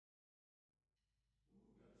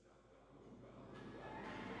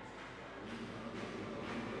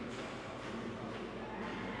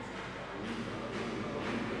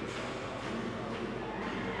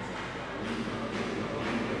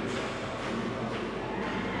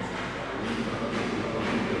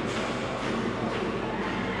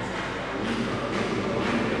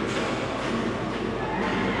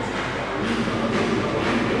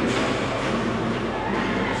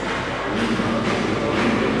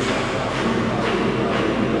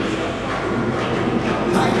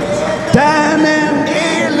Dan and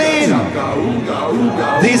Elin,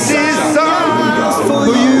 this is songs for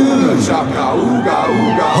you.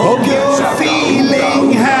 Hope you're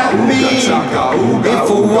feeling happy. If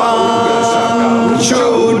for one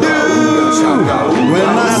sure do. When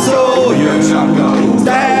I saw you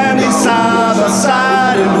standing side by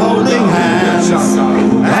side and holding hands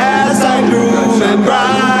as I grew and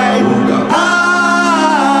bright.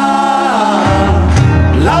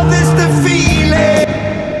 Love is the feeling.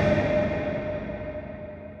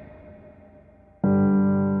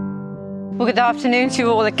 Well, good afternoon to you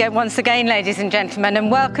all again, once again, ladies and gentlemen, and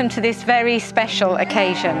welcome to this very special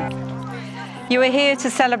occasion. You are here to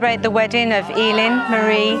celebrate the wedding of Elin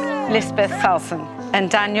Marie Lisbeth Salson and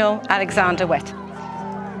Daniel Alexander Wetton.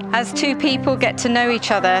 As two people get to know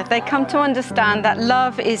each other, they come to understand that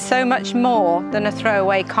love is so much more than a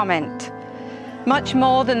throwaway comment, much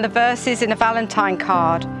more than the verses in a Valentine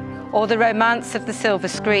card or the romance of the silver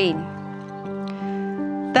screen.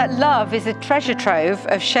 That love is a treasure trove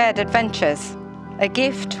of shared adventures, a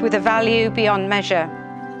gift with a value beyond measure.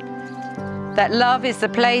 That love is the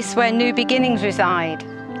place where new beginnings reside,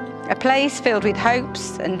 a place filled with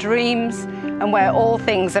hopes and dreams and where all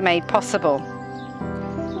things are made possible.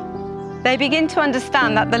 They begin to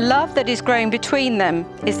understand that the love that is growing between them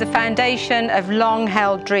is the foundation of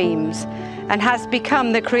long-held dreams and has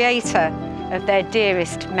become the creator of their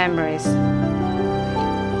dearest memories.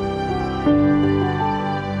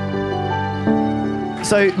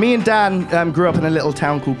 So me and Dan grew up in a little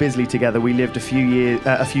town called Bisley together. We lived a few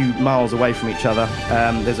miles away from each other.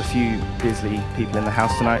 There's a few Bisley people in the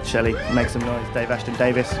house tonight. Shelley, make some noise. Dave Ashton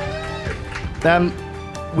Davis.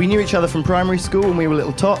 We knew each other from primary school when we were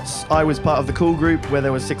little tots. I was part of the cool group where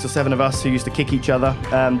there were 6 or 7 of us who used to kick each other.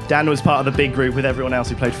 Dan was part of the big group with everyone else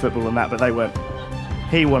who played football and that, but they weren't.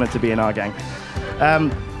 He wanted to be in our gang.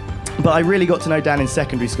 But I really got to know Dan in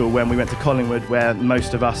secondary school when we went to Collingwood, where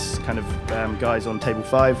most of us kind of guys on Table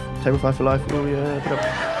 5 for life,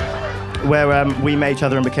 where we met each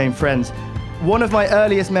other and became friends. One of my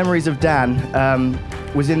earliest memories of Dan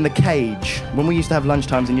was in the Cage. When we used to have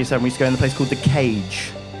lunchtimes in Year 7, we used to go in a place called the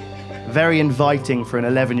Cage. Very inviting for an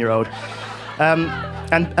 11-year-old.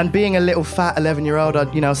 And being a little fat 11-year-old,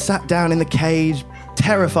 I sat down in the Cage,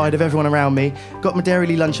 terrified of everyone around me, got my Dairy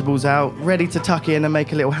Lunchables out, ready to tuck in and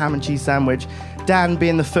make a little ham and cheese sandwich. Dan,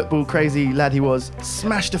 being the football crazy lad he was,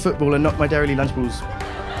 smashed a football and knocked my Dairy Lunchables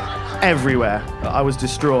everywhere. I was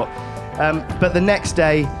distraught. But the next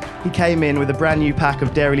day, he came in with a brand new pack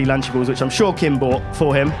of Dairy Lunchables, which I'm sure Kim bought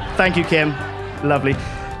for him. Thank you, Kim. Lovely.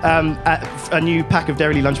 A new pack of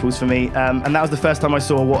Dairy Lunchables for me, and that was the first time I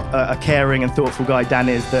saw what a caring and thoughtful guy Dan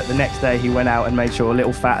is. That the next day he went out and made sure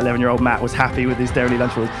little fat 11-year-old Matt was happy with his Dairy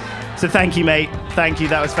Lunchables. So thank you, mate. Thank you.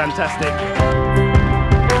 That was fantastic.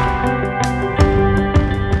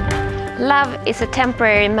 Love is a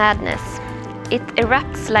temporary madness. It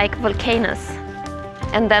erupts like volcanoes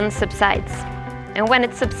and then subsides. And when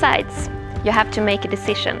it subsides, you have to make a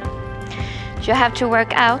decision. You have to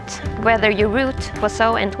work out whether your root was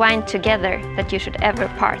so entwined together that you should ever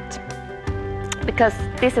part. Because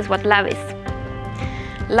this is what love is.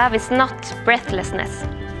 Love is not breathlessness.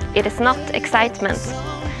 It is not excitement.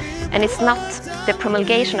 And it's not the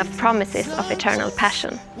promulgation of promises of eternal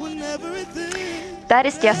passion. That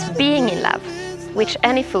is just being in love, which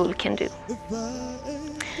any fool can do.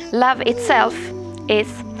 Love itself is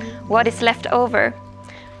what is left over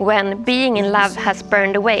when being in love has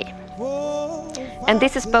burned away. And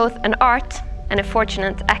this is both an art and a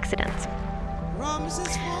fortunate accident.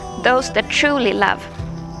 Those that truly love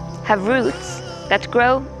have roots that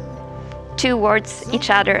grow towards each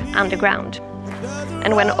other underground.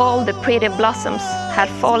 And when all the pretty blossoms have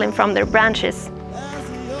fallen from their branches,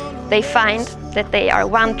 they find that they are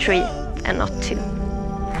one tree and not two.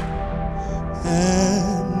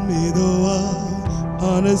 Hand me the world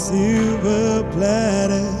on a silver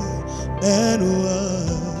platter and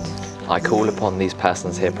what? I call upon these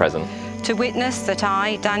persons here present to witness that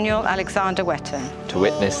I, Daniel Alexander Wetton, to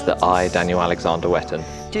witness that I, Daniel Alexander Wetton,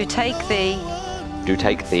 do take thee,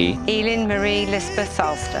 Elin Marie Lisbeth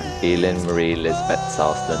Salston, Elin Marie Lisbeth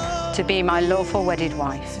Salston, to be my lawful wedded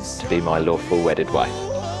wife. To be my lawful wedded wife.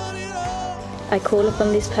 I call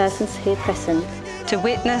upon these persons here present to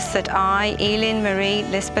witness that I, Elin Marie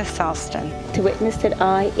Lisbeth Salston, to witness that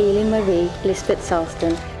I, Elin Marie Lisbeth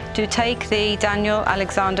Salston, do take thee, Daniel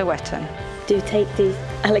Alexander Wetton, do take thee,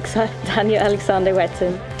 Daniel Alexander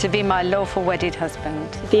Wetton, to be my lawful wedded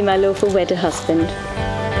husband. To be my lawful wedded husband.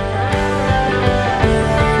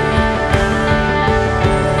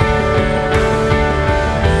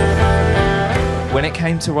 When it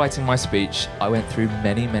came to writing my speech, I went through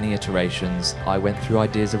many, many iterations. I went through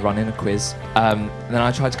ideas of running a quiz. Then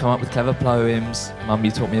I tried to come up with clever poems. Mum,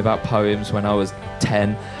 you taught me about poems when I was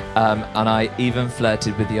 10. And I even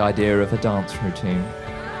flirted with the idea of a dance routine.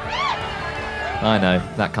 I know,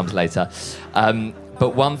 that comes later.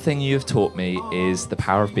 But one thing you have taught me is the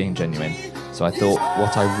power of being genuine. So I thought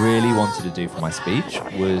what I really wanted to do for my speech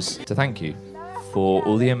was to thank you for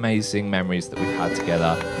all the amazing memories that we've had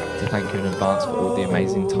together, to thank you in advance for all the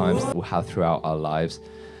amazing times that we'll have throughout our lives.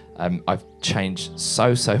 I've changed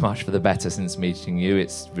so much for the better since meeting you.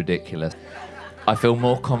 It's ridiculous. I feel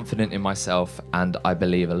more confident in myself, and I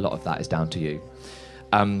believe a lot of that is down to you.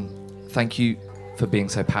 Thank you for being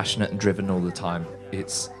so passionate and driven all the time.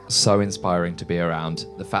 It's so inspiring to be around.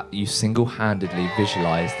 The fact that you single-handedly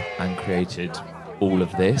visualized and created all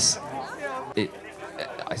of this,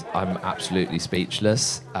 I'm absolutely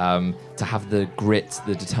speechless. To have the grit,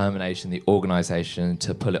 the determination, the organisation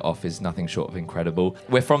to pull it off is nothing short of incredible.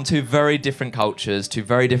 We're from two very different cultures, two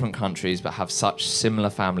very different countries, but have such similar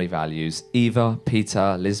family values. Eva,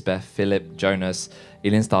 Peter, Lisbeth, Philip, Jonas,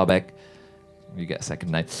 Elin Starbeck. You get a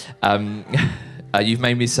second name. You've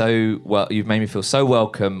made me feel so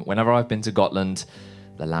welcome whenever I've been to Gotland.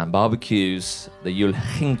 The lamb barbecues, the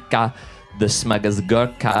julskinka, the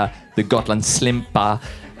smagarsgurka, the Gotland slimpa,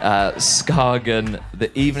 Skagen, the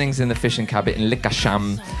evenings in the fishing cabin in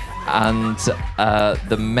Likasham, and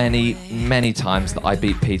the many times that I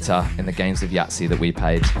beat Peter in the games of Yahtzee that we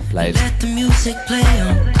played. Let the music play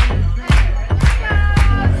on.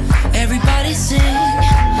 Everybody sing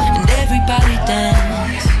and everybody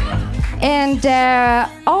dance. And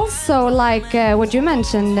also, like what you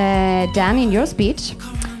mentioned, Dan, in your speech,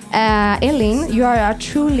 Elin, you are a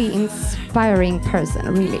truly inspiring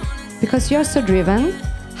person, really, because you're so driven,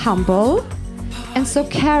 humble, and so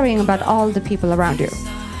caring about all the people around you,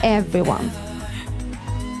 everyone.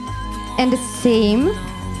 And the same,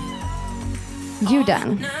 you,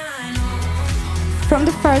 Dan. From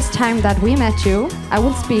the first time that we met you, I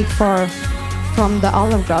will speak from the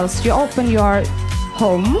Olive Girls. You opened your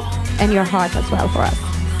home and your heart as well for us.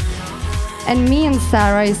 And me and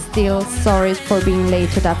Sarah is still sorry for being late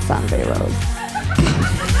to that Sunday road.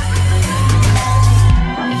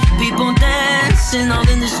 People dancing out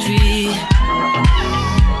in the street.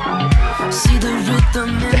 See the rhythm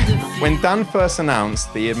in the feet. When Dan first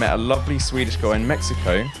announced that he had met a lovely Swedish girl in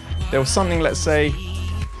Mexico, there was something, let's say,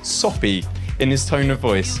 soppy in his tone of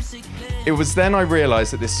voice. It was then I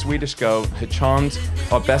realised that this Swedish girl had charmed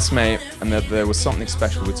our best mate and that there was something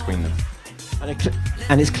special between them.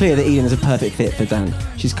 And it's clear that Elin is a perfect fit for Dan.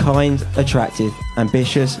 She's kind, attractive,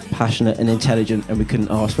 ambitious, passionate and intelligent, and we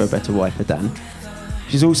couldn't ask for a better wife for Dan.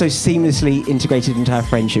 She's also seamlessly integrated into our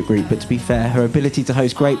friendship group, but to be fair, her ability to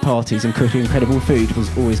host great parties and cook incredible food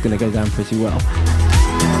was always going to go down pretty well.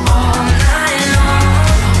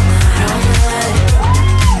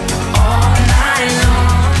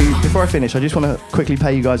 Before I finish, I just want to quickly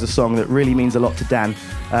play you guys a song that really means a lot to Dan.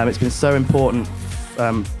 It's been so important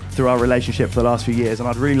through our relationship for the last few years, and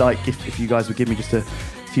I'd really like if you guys would give me just a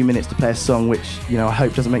few minutes to play a song which, you know, I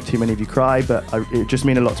hope doesn't make too many of you cry, but it would just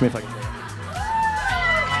mean a lot to me if I could.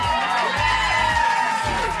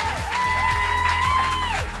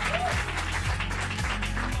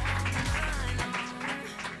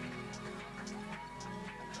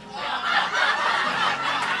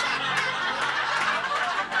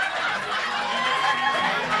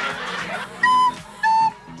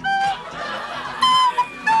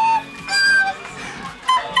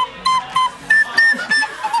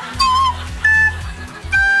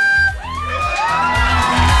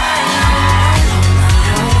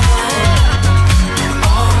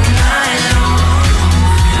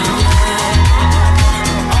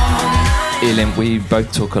 Elin, we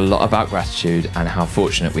both talk a lot about gratitude and how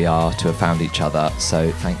fortunate we are to have found each other,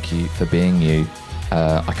 so thank you for being you.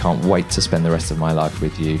 I can't wait to spend the rest of my life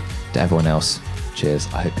with you. To everyone else, cheers.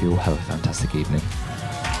 I hope you all have a fantastic evening.